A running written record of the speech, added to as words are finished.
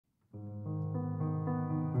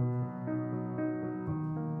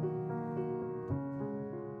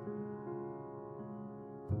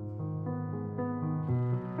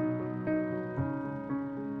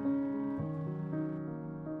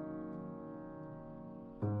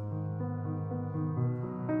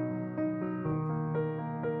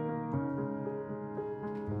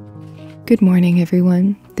Good morning,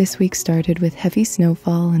 everyone. This week started with heavy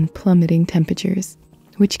snowfall and plummeting temperatures,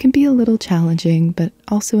 which can be a little challenging, but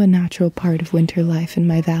also a natural part of winter life in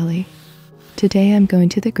my valley. Today I'm going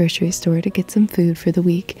to the grocery store to get some food for the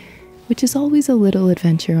week, which is always a little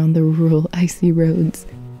adventure on the rural, icy roads.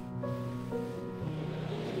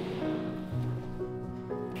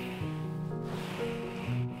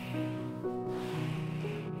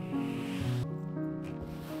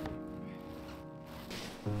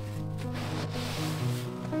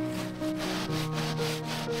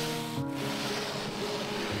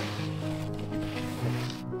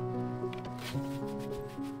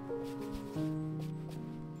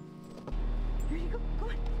 Here you go, go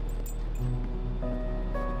on.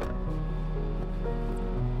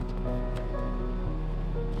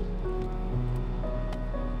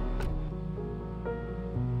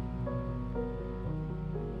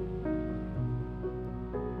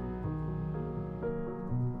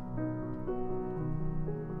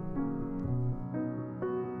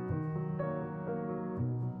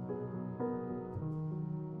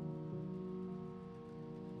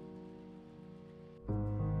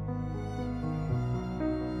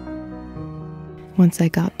 Once I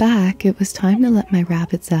got back, it was time to let my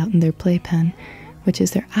rabbits out in their playpen, which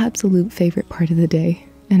is their absolute favorite part of the day,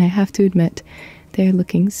 and I have to admit, they are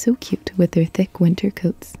looking so cute with their thick winter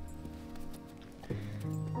coats.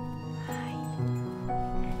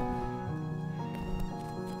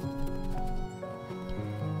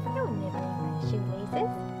 Don't nibble on my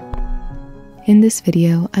shoelaces. In this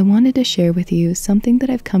video, I wanted to share with you something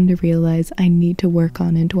that I've come to realize I need to work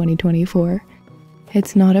on in 2024.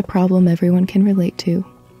 It's not a problem everyone can relate to,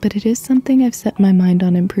 but it is something I've set my mind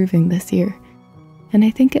on improving this year, and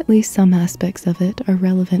I think at least some aspects of it are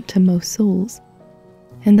relevant to most souls.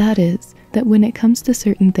 And that is that when it comes to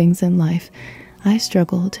certain things in life, I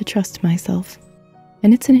struggle to trust myself.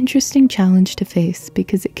 And it's an interesting challenge to face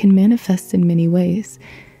because it can manifest in many ways.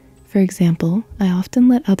 For example, I often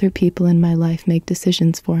let other people in my life make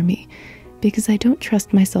decisions for me because I don't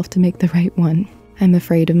trust myself to make the right one. I'm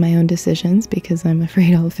afraid of my own decisions because I'm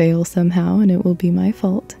afraid I'll fail somehow and it will be my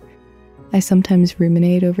fault. I sometimes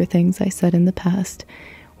ruminate over things I said in the past,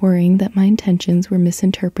 worrying that my intentions were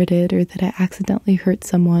misinterpreted or that I accidentally hurt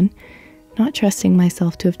someone, not trusting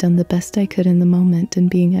myself to have done the best I could in the moment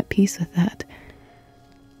and being at peace with that.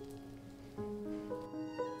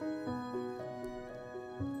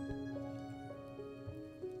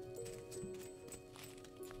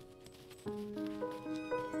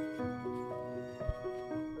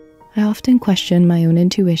 I often question my own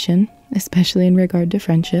intuition, especially in regard to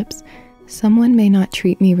friendships. Someone may not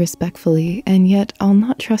treat me respectfully, and yet I'll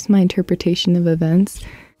not trust my interpretation of events,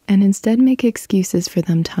 and instead make excuses for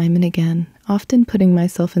them time and again, often putting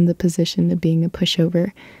myself in the position of being a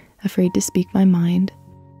pushover, afraid to speak my mind.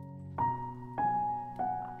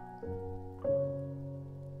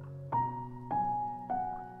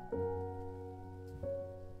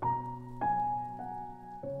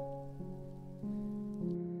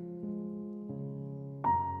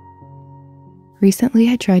 Recently,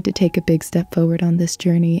 I tried to take a big step forward on this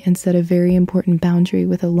journey and set a very important boundary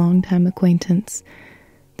with a longtime acquaintance.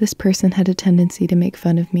 This person had a tendency to make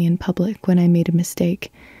fun of me in public when I made a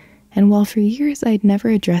mistake, and while for years I'd never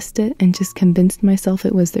addressed it and just convinced myself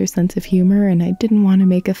it was their sense of humor and I didn't want to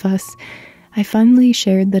make a fuss, I finally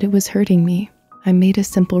shared that it was hurting me. I made a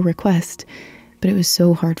simple request, but it was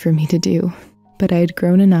so hard for me to do. But I had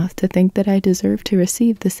grown enough to think that I deserved to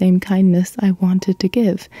receive the same kindness I wanted to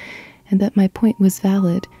give, and that my point was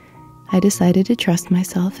valid. I decided to trust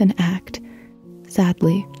myself and act.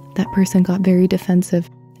 Sadly, that person got very defensive,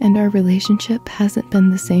 and our relationship hasn't been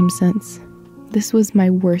the same since. This was my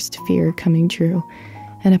worst fear coming true,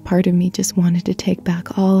 and a part of me just wanted to take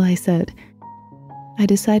back all I said. I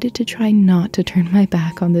decided to try not to turn my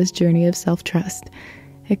back on this journey of self-trust,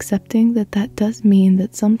 accepting that that does mean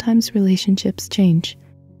that sometimes relationships change,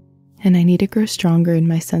 and I need to grow stronger in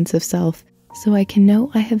my sense of self, so I can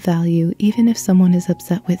know I have value even if someone is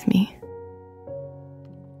upset with me.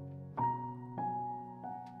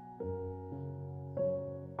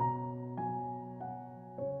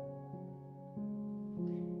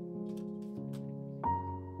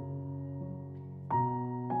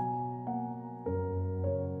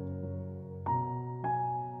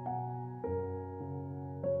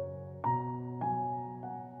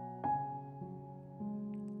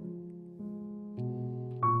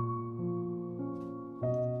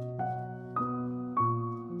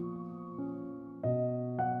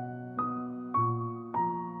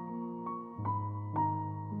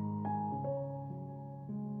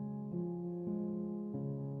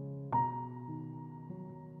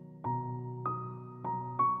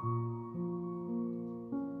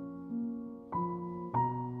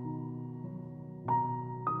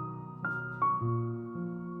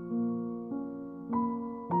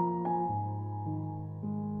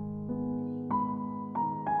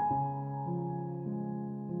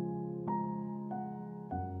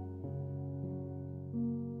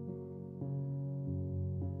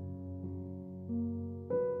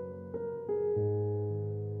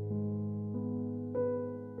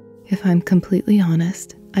 If I'm completely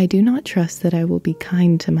honest, I do not trust that I will be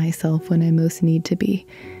kind to myself when I most need to be.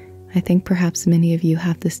 I think perhaps many of you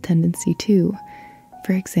have this tendency too.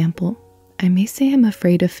 For example, I may say I'm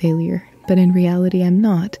afraid of failure, but in reality I'm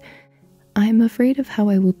not. I'm afraid of how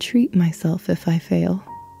I will treat myself if I fail.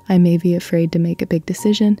 I may be afraid to make a big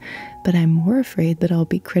decision, but I'm more afraid that I'll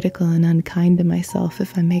be critical and unkind to myself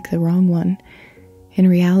if I make the wrong one. In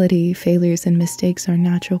reality, failures and mistakes are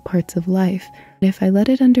natural parts of life. If I let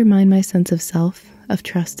it undermine my sense of self, of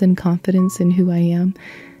trust and confidence in who I am,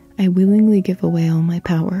 I willingly give away all my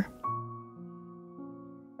power.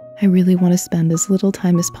 I really want to spend as little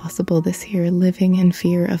time as possible this year living in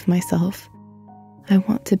fear of myself. I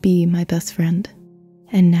want to be my best friend,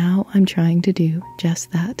 and now I'm trying to do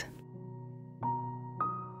just that.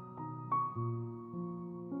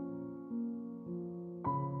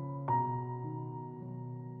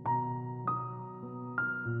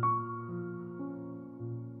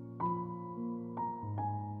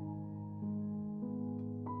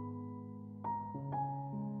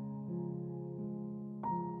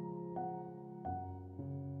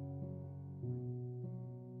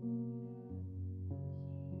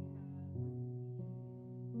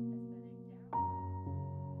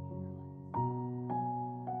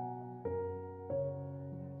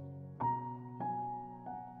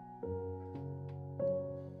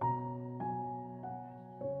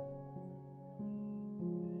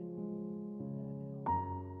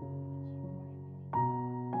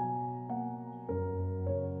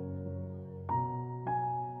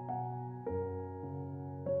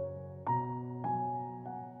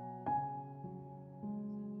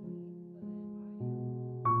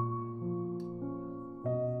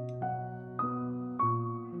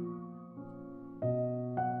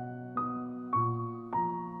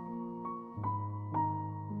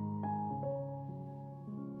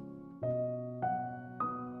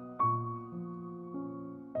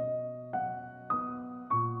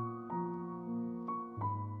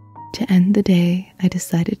 To end the day, I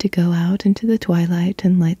decided to go out into the twilight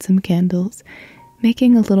and light some candles,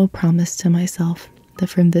 making a little promise to myself that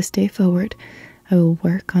from this day forward, I will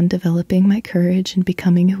work on developing my courage and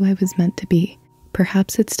becoming who I was meant to be.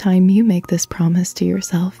 Perhaps it's time you make this promise to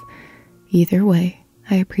yourself. Either way,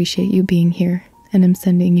 I appreciate you being here, and I'm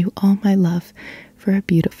sending you all my love for a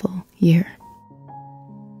beautiful year.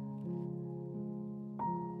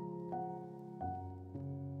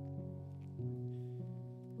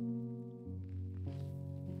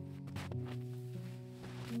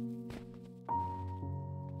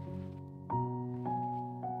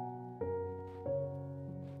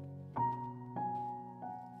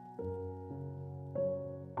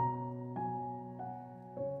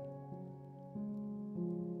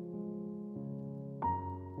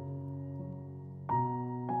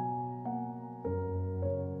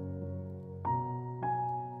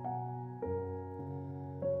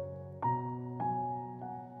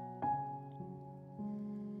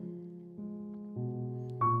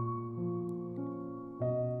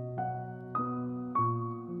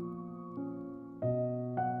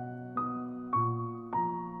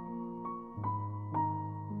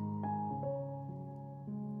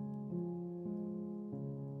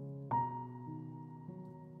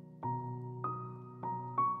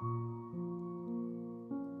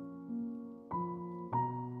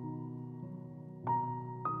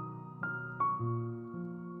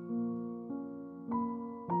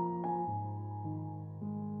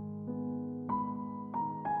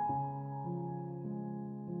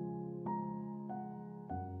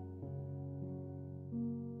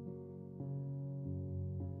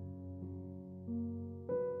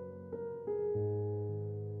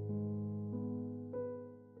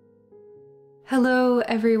 Hello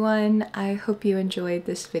everyone, I hope you enjoyed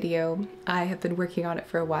this video. I have been working on it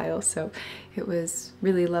for a while, so it was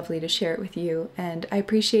really lovely to share it with you, and I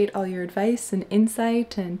appreciate all your advice and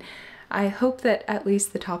insight, and I hope that at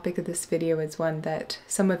least the topic of this video is one that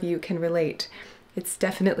some of you can relate. It's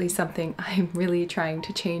definitely something I'm really trying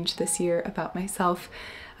to change this year about myself.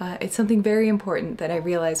 It's something very important that I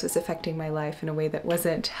realized was affecting my life in a way that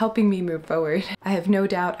wasn't helping me move forward. I have no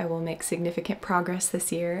doubt I will make significant progress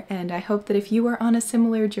this year, and I hope that if you are on a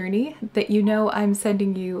similar journey, that you know I'm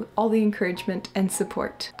sending you all the encouragement and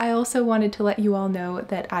support. I also wanted to let you all know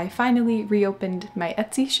that I finally reopened my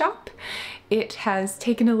Etsy shop. It has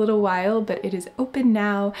taken a little while, but it is open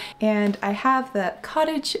now, and I have the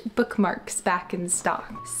Cottage bookmarks back in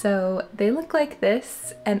stock. So they look like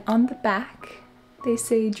this, and on the back, they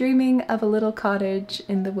say dreaming of a little cottage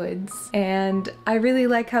in the woods, and I really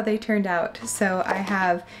like how they turned out. So I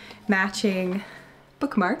have matching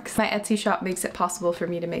bookmarks. My Etsy shop makes it possible for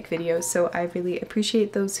me to make videos, so I really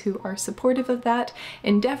appreciate those who are supportive of that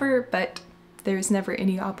endeavor, but there's never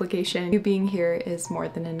any obligation. You being here is more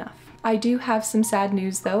than enough. I do have some sad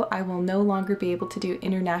news though. I will no longer be able to do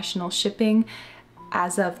international shipping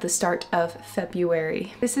as of the start of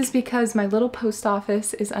February. This is because my little post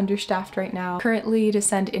office is understaffed right now. Currently, to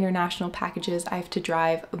send international packages, I have to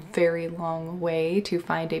drive a very long way to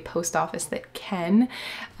find a post office that can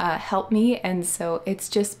help me, and so it's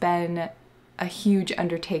just been a huge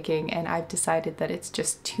undertaking, and I've decided that it's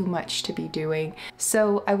just too much to be doing.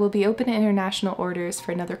 So I will be open to international orders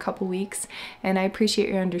for another couple weeks, and I appreciate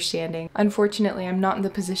your understanding. Unfortunately, I'm not in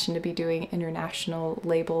the position to be doing international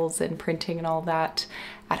labels and printing and all that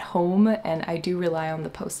at home, and I do rely on the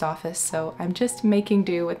post office, so I'm just making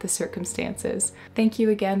do with the circumstances. Thank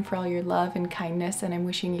you again for all your love and kindness, and I'm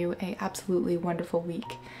wishing you an absolutely wonderful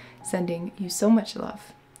week. Sending you so much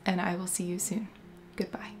love, and I will see you soon.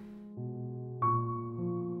 Goodbye.